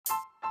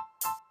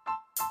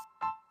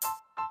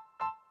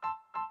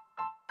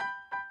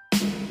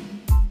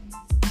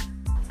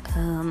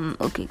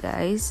Okay,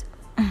 guys.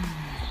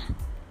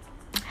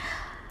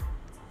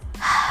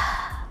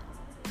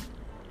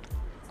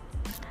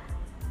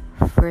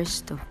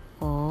 First of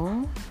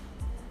all,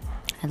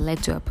 I'd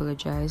like to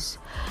apologize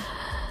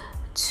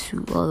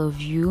to all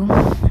of you.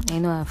 I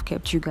know I've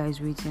kept you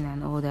guys waiting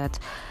and all that.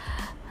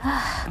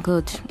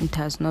 God, it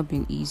has not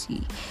been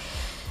easy.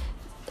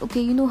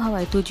 Okay, you know how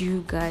I told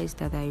you guys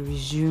that I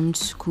resumed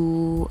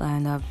school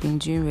and I've been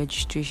doing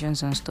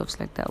registrations and stuff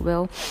like that?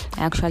 Well,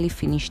 I actually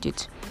finished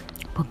it.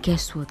 But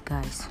guess what,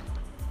 guys?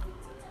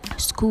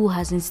 School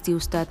hasn't still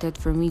started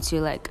for me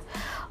till like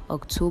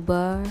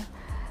October.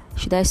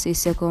 Should I say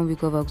second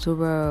week of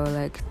October or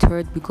like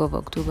third week of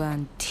October?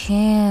 And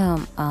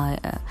damn,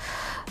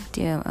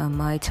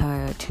 am I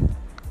tired.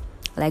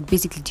 Like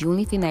basically the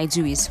only thing I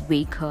do is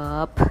wake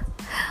up.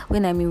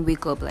 When I mean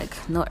wake up,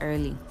 like not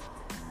early.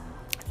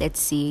 Let's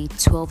say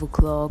 12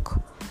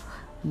 o'clock,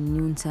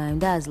 noontime.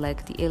 That's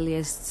like the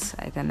earliest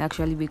I can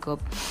actually wake up.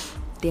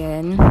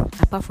 Then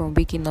apart from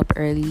waking up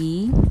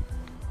early,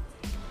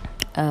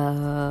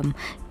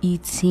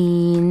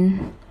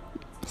 eating,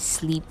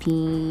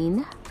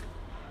 sleeping,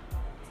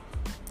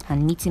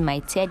 and meeting my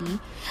teddy.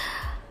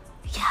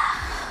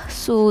 Yeah,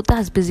 so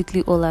that's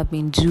basically all I've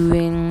been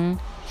doing.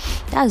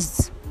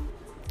 That's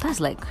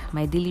like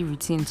my daily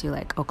routine till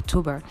like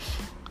October.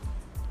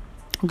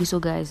 Okay, so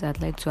guys,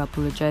 I'd like to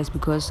apologize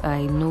because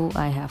I know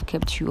I have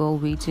kept you all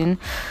waiting.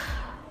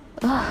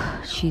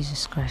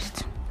 Jesus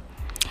Christ.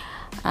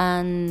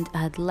 And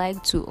I'd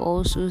like to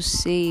also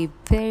say a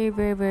very,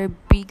 very, very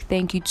big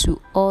thank you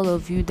to all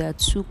of you that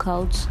took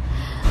out,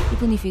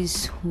 even if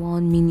it's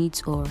 1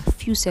 minute or a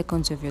few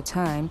seconds of your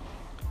time,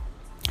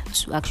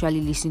 to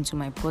actually listen to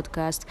my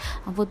podcast.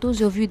 And for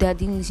those of you that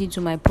didn't listen to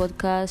my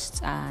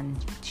podcast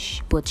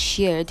but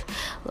shared,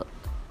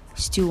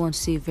 still want to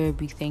say a very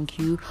big thank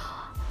you.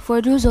 For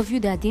those of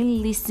you that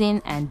didn't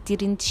listen and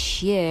didn't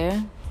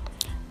share,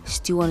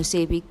 still want to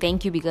say a big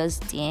thank you because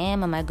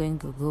damn, am I going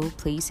to go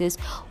places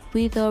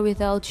with or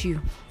without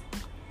you.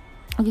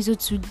 Okay, so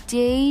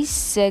today's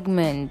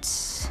segment,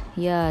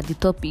 the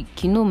topic,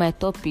 my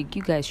topic,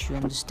 you guys should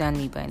understand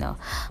me by now.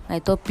 My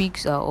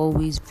topics are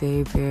always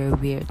very, very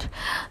weird.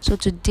 So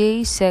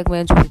today's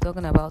segment, we're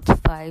talking about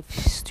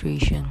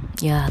frustration.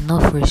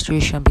 Not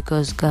frustration,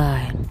 because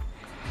guy,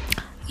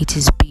 it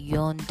is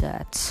beyond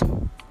that.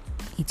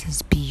 It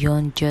is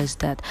beyond just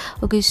that.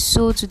 Okay,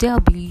 so today I'll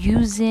be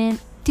using,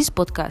 this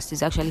podcast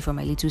is actually for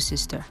my little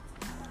sister,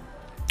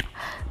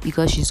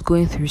 because she's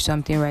going through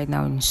something right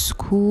now in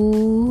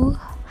school.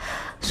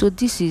 So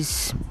this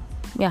is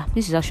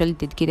actually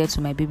dedicated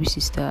to my baby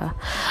sister.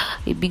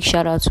 A big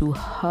shout out to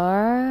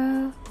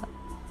her.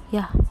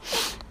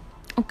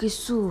 Okay,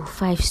 so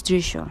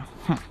frustration.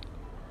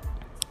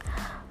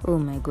 Oh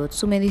my god,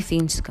 so many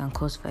things can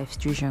cause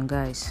frustration,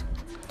 guys.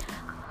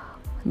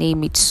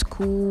 Name it: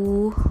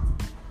 school,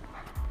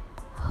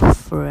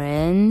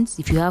 friends.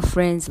 If you have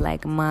friends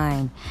like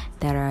mine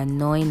that are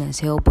annoying as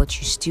hell, but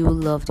you still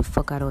love the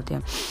fuck out of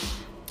them,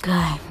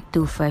 guy,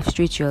 they'll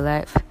frustrate your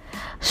life.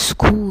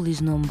 School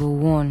is number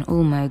one.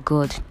 Oh my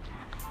god.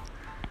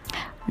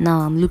 Now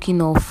I'm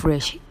looking all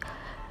fresh.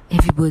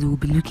 Everybody will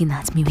be looking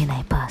at me when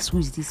I pass. Who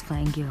is this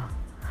fine girl?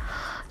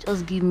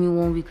 Just give me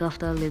 1 week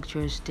after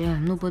lectures.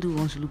 Damn, nobody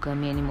wants to look at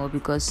me anymore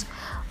because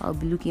I'll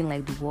be looking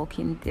like the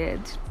Walking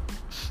Dead.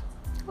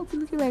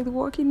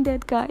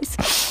 Guys.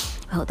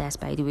 Well, that's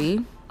by the way.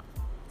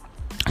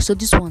 So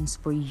this one's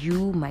for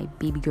you, my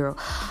baby girl.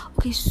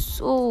 Okay,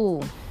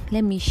 so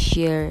let me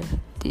share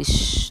this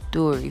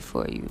story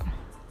for you.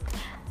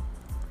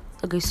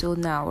 Okay, so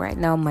right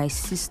now my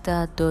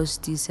sister does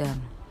this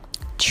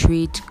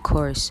trade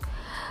course.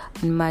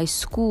 In my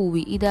school,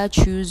 we either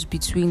choose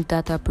between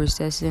data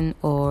processing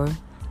or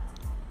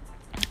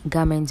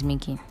garment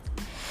making.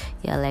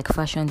 Like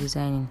fashion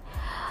designing.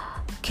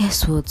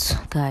 Guess what,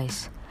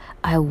 guys?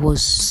 I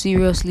was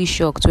seriously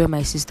shocked when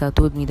my sister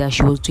told me that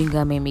she was doing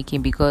garment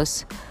making,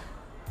 because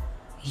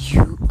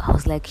I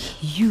was like,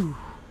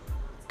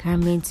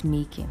 garment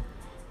making?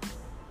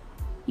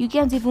 You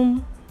can't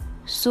even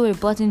sew a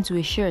button to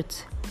a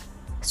shirt.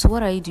 So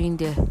what are you doing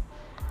there?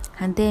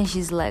 And then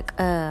she's like,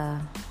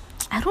 I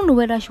don't know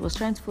whether she was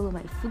trying to follow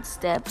my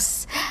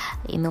footsteps.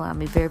 I'm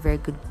a very, very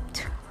good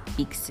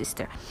big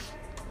sister.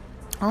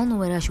 I don't know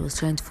whether she was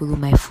trying to follow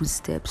my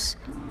footsteps,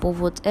 but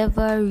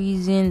whatever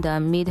reason that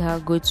made her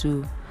go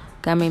to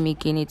garment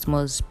making, it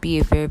must be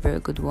a very, very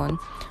good one.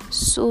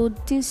 So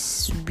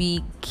this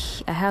week,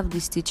 I have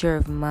this teacher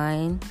of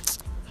mine.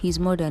 He's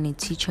more than a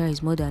teacher.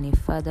 He's more than a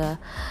father.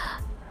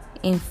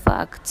 In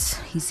fact,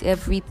 he's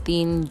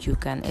everything you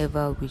can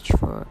ever wish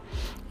for.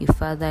 A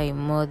father, a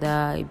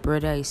mother, a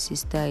brother, a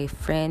sister, a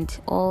friend,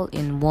 all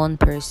in one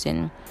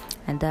person.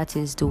 And that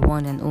is the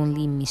one and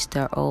only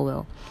Mr.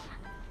 Orwell.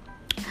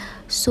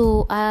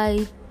 So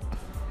I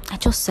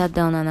just sat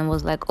down and I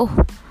was like,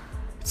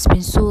 it's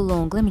been so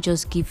long. Let me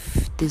just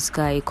give this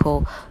guy a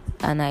call.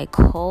 And I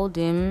called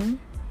him.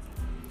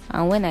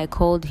 And when I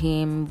called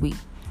him, we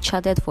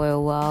chatted for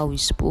a while. We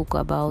spoke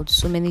about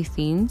so many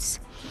things.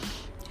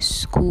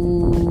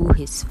 School,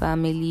 his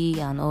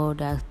family, and all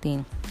that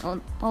thing.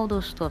 all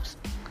those stuffs.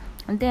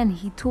 And then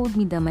he told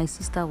me that my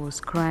sister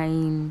was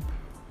crying.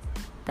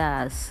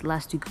 That's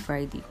last week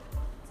Friday.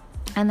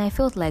 And I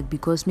felt like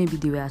because maybe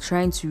they were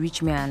trying to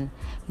reach me and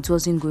it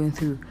wasn't going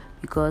through,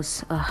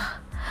 because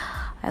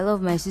I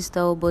love my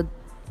sister, but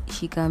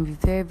she can be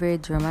very, very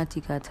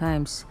dramatic at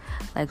times.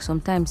 Like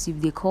sometimes if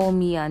they call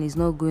me and it's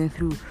not going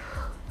through,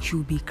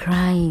 she'll be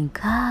crying.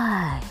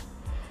 God,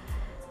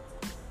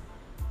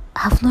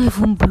 I've not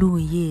even blown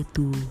yet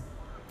too.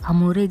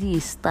 I'm already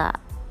a star.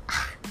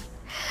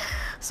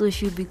 So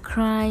she'll be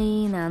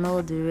crying and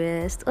all the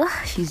rest.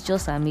 She's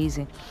just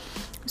amazing.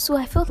 So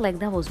I felt like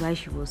that was why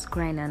she was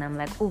crying, and I'm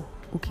like, oh,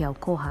 okay, I'll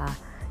call her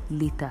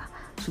later,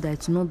 so that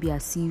it will not be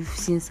as if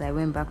since I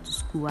went back to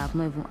school I've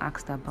not even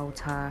asked about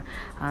her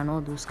and all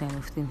those kind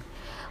of things.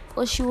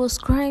 But she was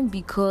crying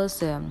because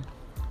the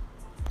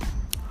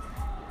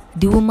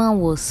woman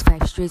was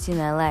frustrating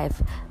her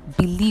life.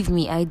 Believe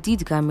me, I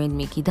did garment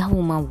making. That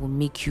woman will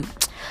make you,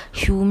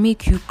 she will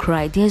make you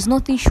cry. There's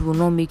nothing she will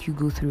not make you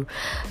go through.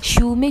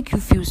 She will make you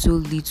feel so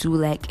little,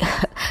 like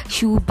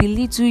she will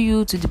belittle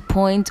you to the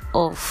point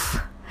of,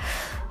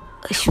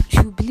 she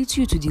will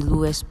belittle you to the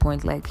lowest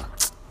point. Like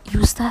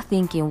you start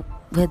thinking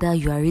whether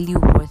you are really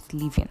worth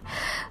living,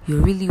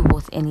 you're really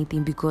worth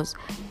anything, because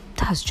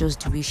that's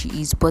just the way she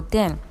is. But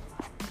then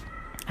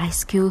I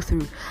scale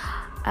through.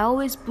 I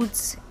always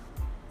put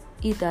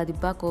it at the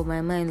back of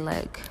my mind,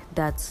 like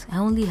that I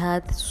only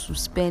had to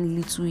spend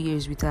little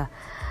years with her.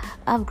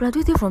 I've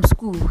graduated from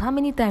school. How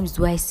many times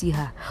do I see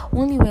her?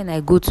 Only when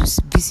I go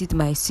to visit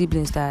my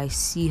siblings that I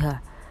see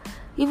her.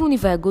 Even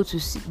if I go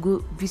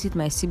visit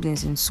my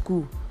siblings in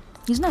school,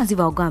 it's not as if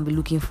I'll go and be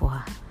looking for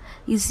her.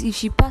 It's, if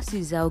she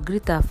passes, I'll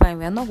greet her, fine.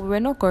 We're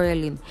not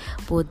quarreling.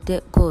 But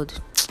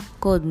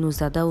God knows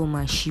that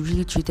woman, she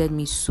really treated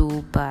me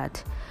so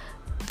bad.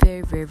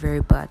 Very, very,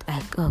 very bad.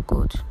 Oh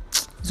God.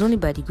 It's only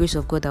by the grace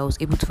of God that I was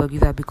able to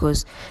forgive her,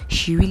 because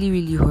she really,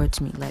 really hurt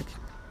me. Like,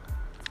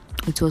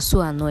 it was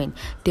so annoying.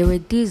 There were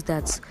days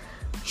that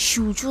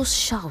she would just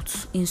shout,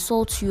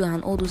 insult you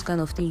and all those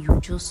kind of things. You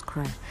would just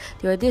cry.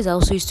 There were days I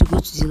also used to go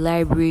to the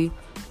library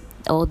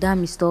or that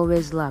Mr.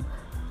 Always lab.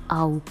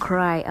 I would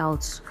cry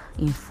out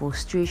in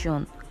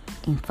frustration,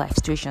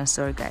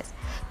 sorry guys,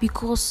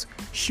 because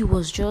she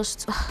was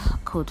just,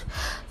 God,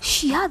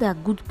 she had a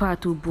good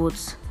part too,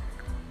 but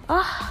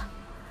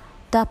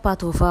that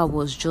part of her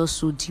was just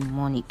so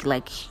demonic.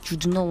 Like, you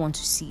do not want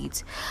to see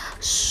it.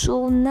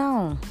 So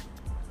now,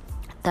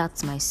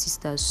 that's my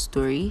sister's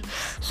story.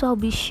 So I'll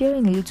be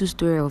sharing a little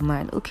story of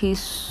mine. Okay,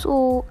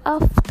 so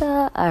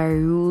after I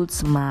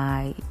wrote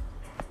my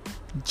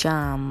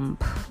my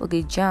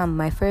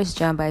first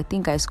JAMB, I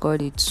think I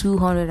scored a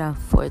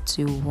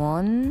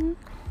 241.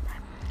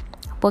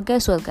 But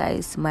guess what,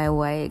 guys? My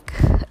WAEC,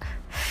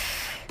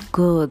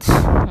 God,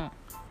 I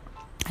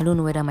don't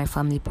know whether my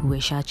family people were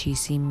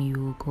chasing me.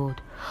 Oh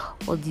God,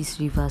 all these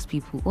Rivers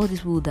people, all these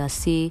people that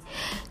say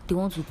they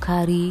want to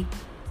carry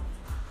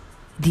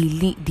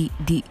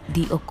the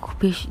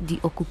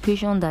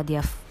occupation that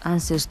their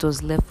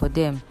ancestors left for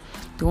them,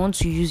 they want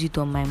to use it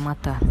on my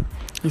matter.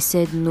 He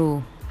said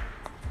no,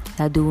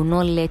 that they will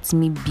not let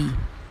me be.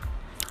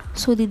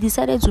 So they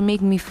decided to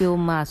make me fail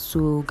math.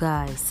 So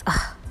guys,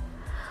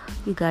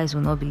 you guys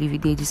will not believe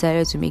it, they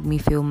decided to make me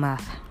fail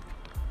math.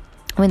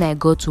 When I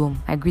got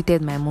home, I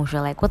greeted my mom. She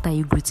was like, what are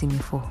you greeting me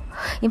for?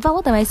 In fact,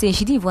 what am I saying?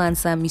 She didn't even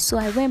answer me. So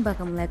I went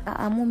back. I'm like,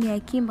 mommy, I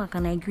came back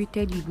and I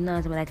greeted you now.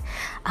 I'm like,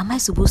 am I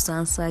supposed to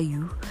answer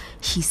you?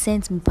 She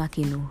sent me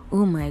packing.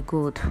 Oh my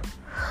God.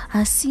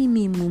 And see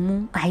me,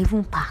 mumu, I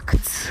even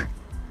packed.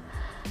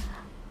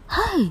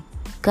 Hi.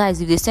 Guys,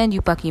 if they send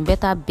you packing,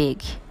 better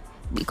beg.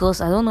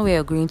 Because I don't know where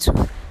you're going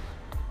to.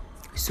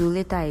 So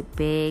later I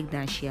begged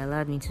and she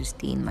allowed me to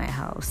stay in my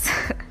house.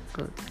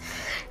 God.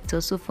 It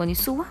was so funny.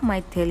 So why am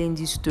I telling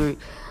this story?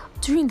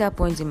 During that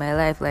point in my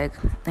life, like,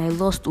 I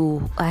lost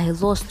all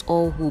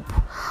hope.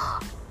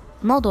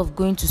 Not of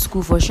going to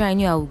school. For sure I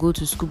knew I would go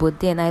to school, but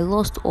then I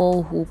lost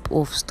all hope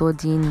of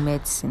studying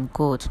medicine.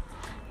 God.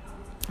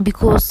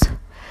 Because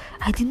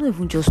I did not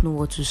even just know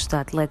what to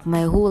start. Like,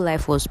 my whole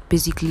life was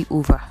basically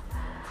over.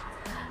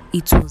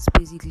 It was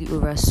basically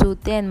over. So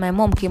then my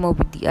mom came up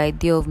with the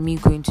idea of me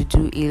going to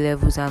do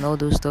A-levels and all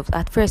those stuff.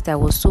 At first I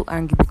was so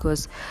angry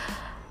because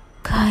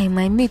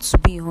my mates to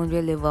be in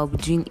 100 level, I'll be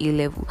doing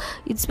A-level.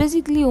 It's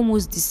basically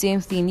almost the same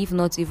thing, if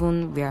not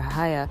even we are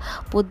higher.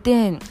 But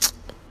then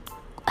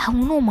I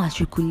will not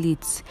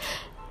matriculate.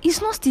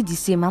 It's not still the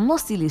same. I'm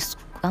not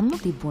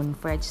a bona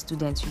fide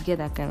student. You get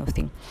that kind of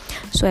thing.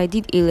 So I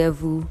did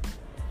A-level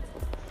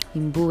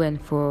in Bowen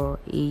for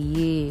a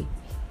year.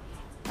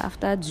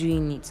 After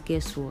doing it,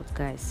 guess what,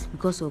 guys?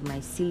 Because of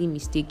my silly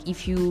mistake,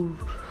 if you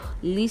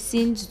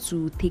listened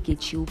to Take a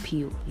Chill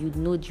Pill, you'd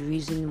know the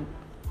reason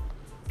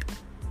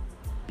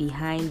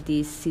behind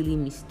this silly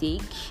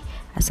mistake,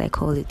 as I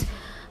call it.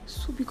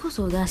 So because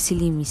of that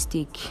silly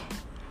mistake,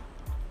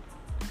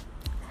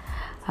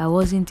 I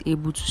wasn't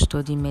able to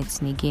study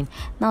medicine again.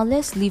 Now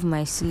let's leave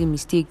my silly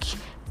mistake.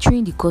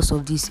 During the course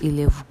of this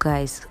A-level,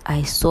 guys,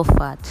 I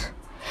suffered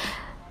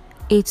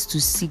 8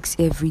 to 6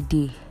 every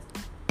day.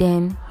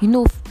 Then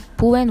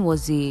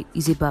Powen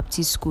is a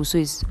Baptist school, so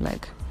it's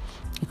like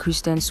a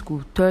Christian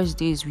school.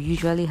 Thursdays we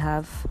usually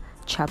have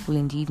chapel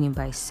in the evening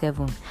by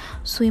 7.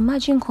 So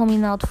imagine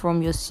coming out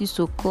from your 6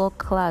 o'clock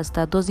class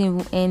that doesn't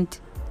even end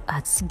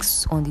at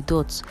 6 on the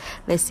dot.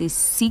 Let's say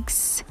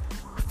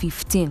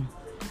 6:15,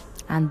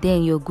 and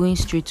then you're going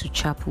straight to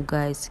chapel,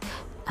 guys.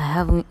 I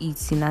haven't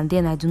eaten, and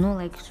then I do not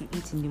like to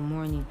eat in the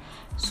morning.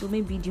 So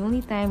maybe the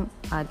only time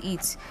I'd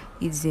eat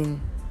is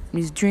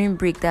during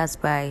break. That's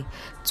by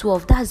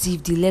 12. That's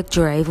if the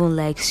lecturer even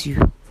likes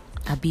you.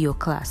 I'll be your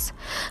class,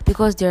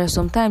 because there are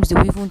sometimes they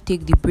will even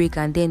take the break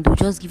and then they'll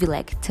just give you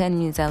like 10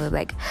 minutes and they're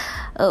like,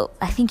 oh,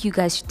 I think you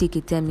guys should take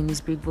a 10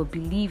 minutes break. But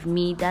believe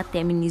me, that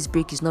 10 minutes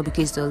break is not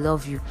because they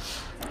love you,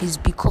 it's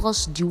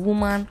because the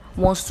woman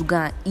wants to go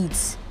and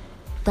eat.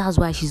 That's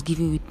why she's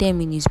giving you 10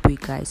 minutes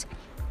break, guys.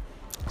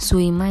 So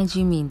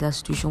imagine me in that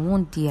situation.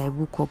 One day I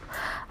woke up,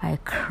 I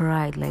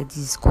cried like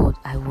this. God,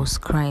 I was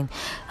crying.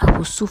 I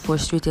was so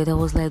frustrated. I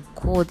was like,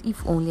 God,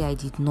 if only I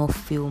did not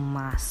fail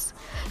mass.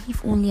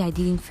 If only I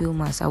didn't fail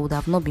mass, I would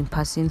have not been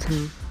passing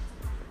through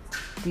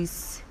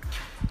this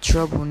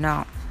trouble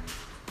now.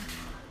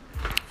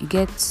 You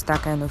get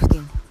that kind of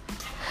thing.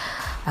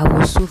 I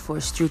was so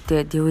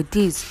frustrated. There were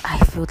days I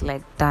felt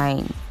like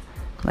dying.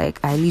 Like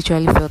I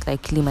literally felt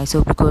like killing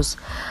myself because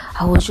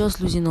I was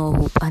just losing all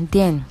hope. And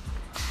then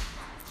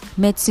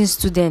medicine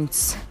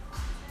students,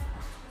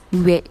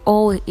 we were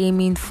all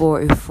aiming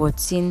for a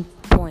 14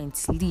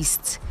 points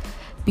list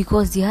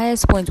because the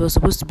highest point was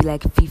supposed to be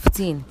like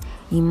 15.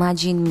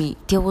 Imagine me.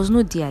 There was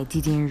no day I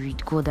didn't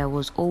read. God, I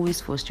was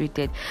always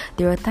frustrated.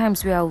 There are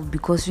times where I would be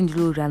crossing the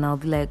road and I'll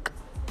be like,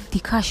 the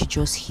car should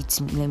just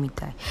hit me, let me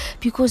die,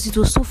 because it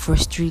was so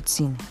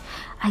frustrating.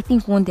 I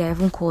think one day I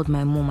even called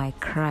my mom. I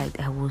cried.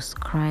 I was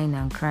crying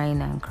and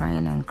crying and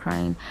crying and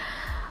crying.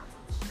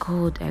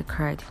 God, I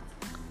cried.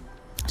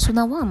 So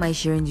now why am I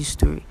sharing this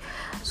story?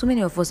 So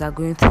many of us are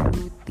going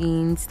through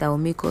things that will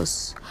make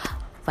us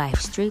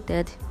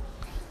frustrated,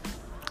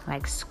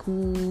 like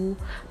school.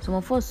 Some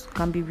of us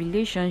can be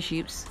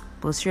relationships,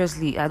 but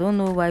seriously, I don't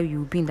know why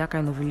you'll be in that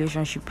kind of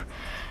relationship.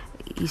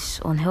 It's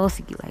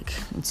unhealthy,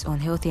 it's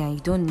unhealthy, and you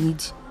don't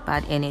need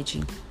bad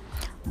energy.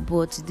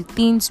 But the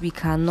things we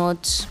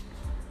cannot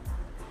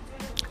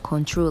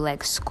control,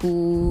 like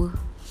school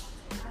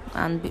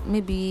and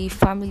maybe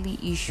family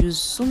issues,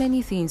 so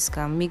many things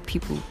can make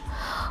people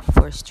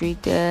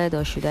frustrated,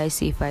 or should I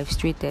say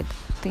frustrated,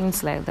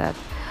 things like that.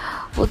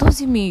 But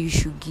doesn't mean you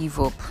should give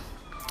up.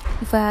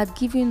 If I had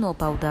given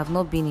up, I would have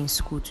not been in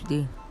school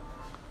today.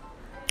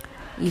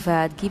 If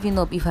I had given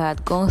up, if I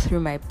had gone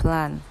through my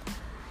plan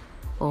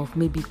of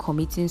maybe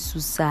committing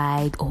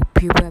suicide, or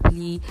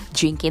probably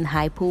drinking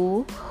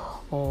hypo,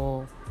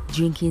 or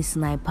drinking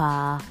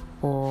sniper,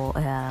 or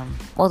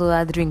what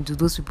other drink do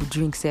those people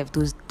drink?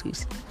 Those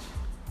days,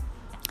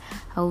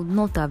 I would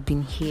not have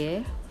been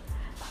here.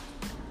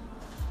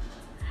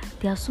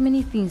 There are so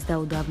many things that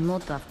would have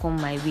not have come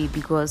my way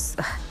because,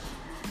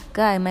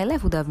 guy, my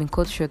life would have been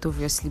cut short,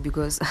 obviously,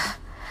 because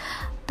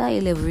that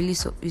level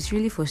it's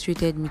really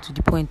frustrated me to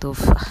the point of,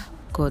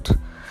 God,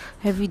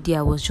 every day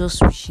I was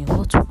just wishing,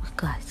 God,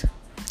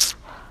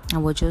 I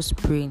was just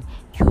praying.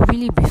 You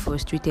really be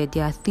frustrated.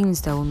 There are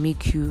things that will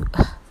make you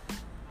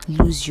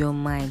lose your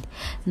mind.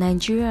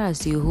 Nigeria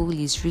as a whole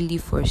is really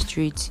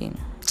frustrating.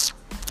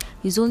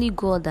 It's only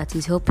God that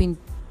is helping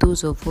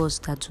those of us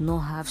that do not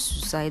have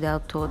suicidal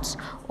thoughts,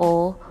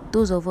 or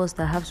those of us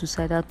that have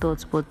suicidal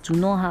thoughts but do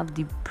not have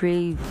the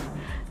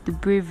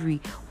bravery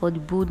or the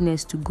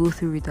boldness to go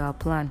through with our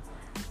plan.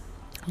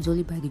 It's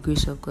only by the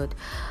grace of God.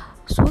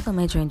 So what am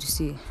I trying to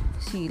say?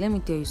 See, let me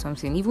tell you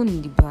something. Even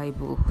in the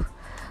Bible,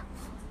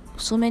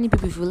 so many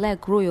people, if you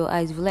like, roll your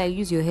eyes, if you like,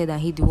 use your head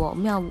and hit the wall.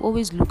 I will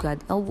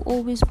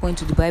always point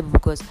to the Bible,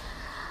 because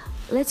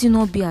let it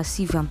not be as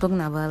if I'm talking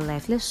about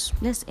life.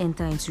 Let's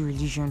enter into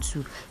religion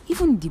too.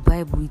 Even in the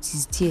Bible, it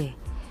is there.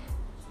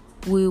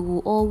 We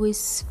will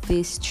always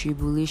face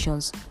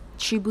tribulations.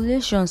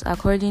 Tribulations,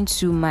 according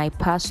to my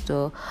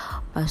Pastor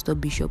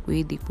Bishop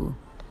Oyedepo,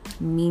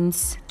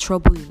 means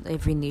trouble in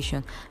every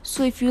nation.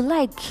 So if you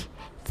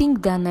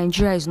think that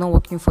Nigeria is not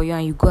working for you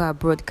and you go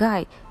abroad,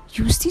 guy,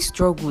 you still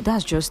struggle.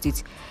 That's just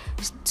it.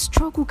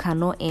 Struggle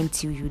cannot end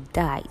till you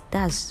die.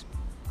 It's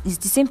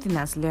the same thing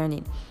as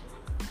learning.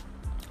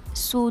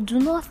 So do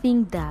not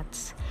think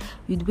that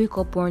you'd wake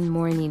up one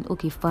morning,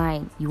 okay,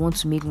 fine, you want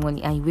to make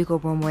money, and you wake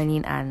up one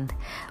morning and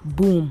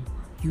boom,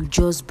 you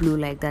just blow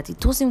like that.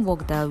 It doesn't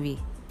work that way.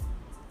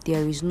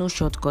 There is no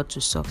shortcut to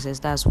success.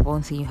 That's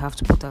one thing you have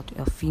to put at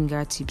your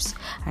fingertips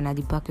and at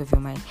the back of your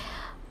mind.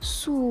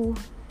 So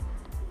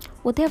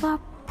whatever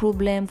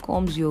problem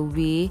comes your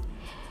way,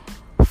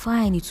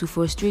 fine, it will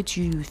frustrate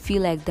you. You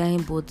feel like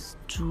dying, but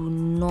do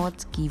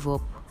not give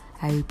up.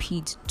 I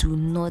repeat, do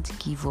not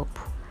give up.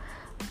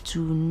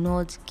 Do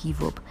not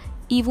give up.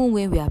 Even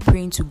when we are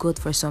praying to God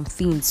for some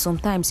things,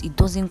 sometimes it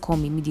doesn't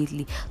come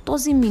immediately.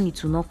 Doesn't mean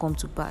it will not come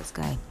to pass,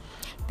 guy.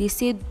 They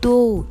say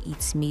though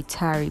it may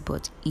tarry,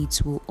 but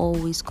it will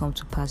always come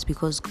to pass,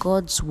 because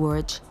God's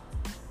word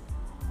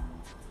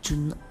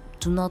do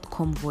not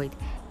come void.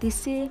 They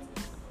say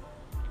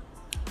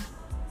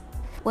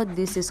what did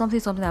they say?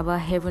 Something about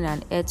heaven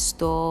and earth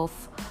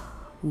stuff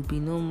will be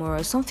no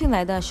more. Something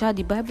like that. Sure,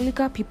 the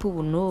biblical people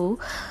will know.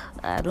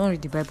 I don't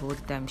read the Bible all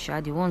the time.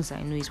 Sure, the ones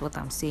I know is what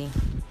I'm saying.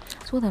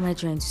 So what am I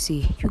trying to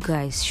say? You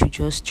guys should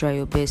just try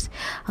your best.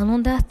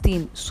 Another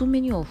thing, so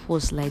many of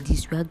us like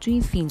this, we are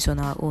doing things on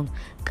our own.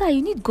 Guy,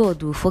 you need God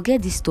though.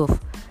 Forget this stuff.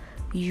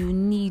 You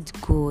need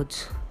God.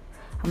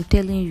 I'm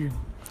telling you.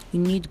 You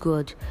need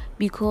God,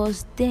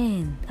 because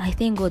then I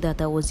thank God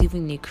that I was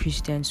even in a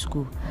Christian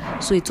school,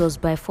 so it was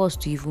by force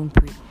to even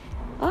pray.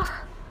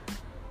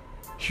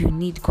 You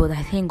need God.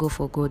 I thank God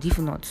for God. If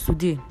not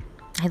today,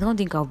 I don't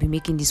think I'll be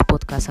making this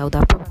podcast. I would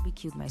have probably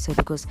killed myself,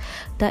 because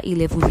that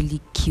A-level really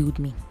killed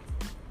me.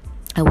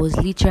 I was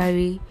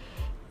literally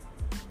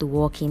the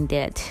Walking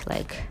Dead.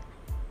 Like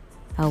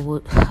I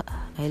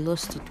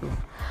lost it all.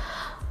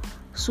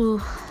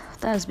 So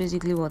that's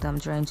basically what I'm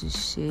trying to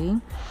say.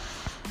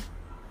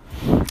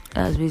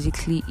 That's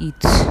basically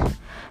it.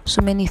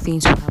 So many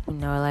things will happen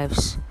in our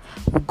lives.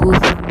 We'll go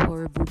through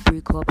horrible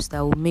breakups that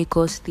will make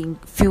us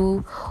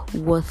feel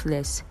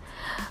worthless.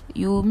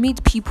 You'll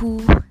meet people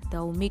that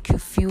will make you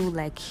feel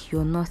like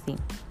you're nothing.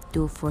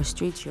 They'll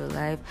frustrate your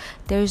life.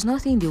 There is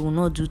nothing they will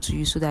not do to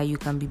you so that you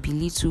can be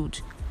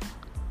belittled,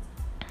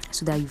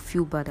 so that you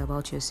feel bad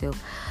about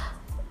yourself.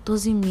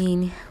 Doesn't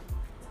mean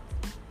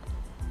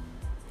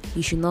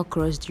you should not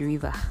cross the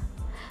river.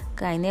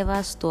 Guy,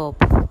 never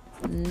stop.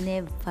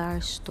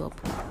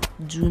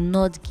 Do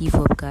not give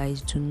up,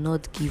 guys. Do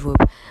not give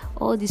up.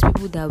 All these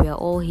people that we are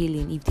all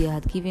hailing, if they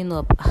had given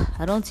up,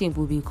 I don't think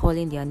we'll be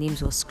calling their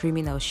names or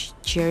screaming or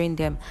cheering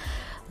them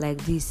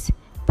like this.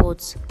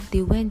 But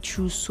they went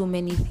through so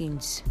many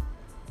things.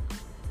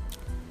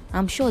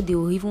 I'm sure they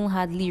will even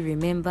hardly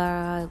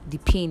remember the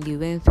pain they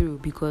went through,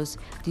 because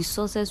the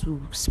sources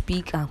will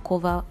speak and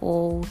cover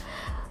all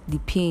the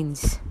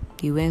pains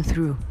they went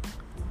through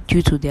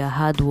due to their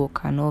hard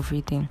work and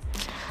everything.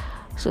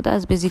 So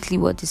that's basically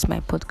what this my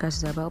podcast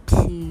is about.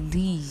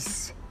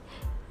 Please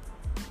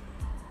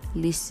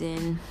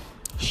listen,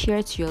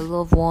 share to your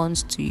loved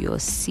ones, to your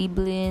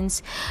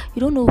siblings.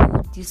 You don't know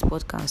who this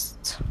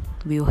podcast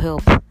will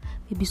help.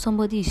 Maybe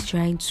somebody is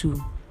trying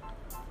to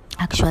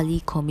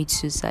actually commit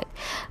suicide.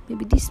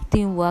 Maybe this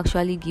thing will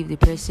actually give the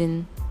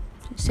person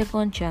a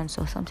second chance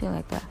or something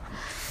like that.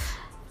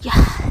 Yeah,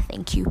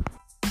 thank you.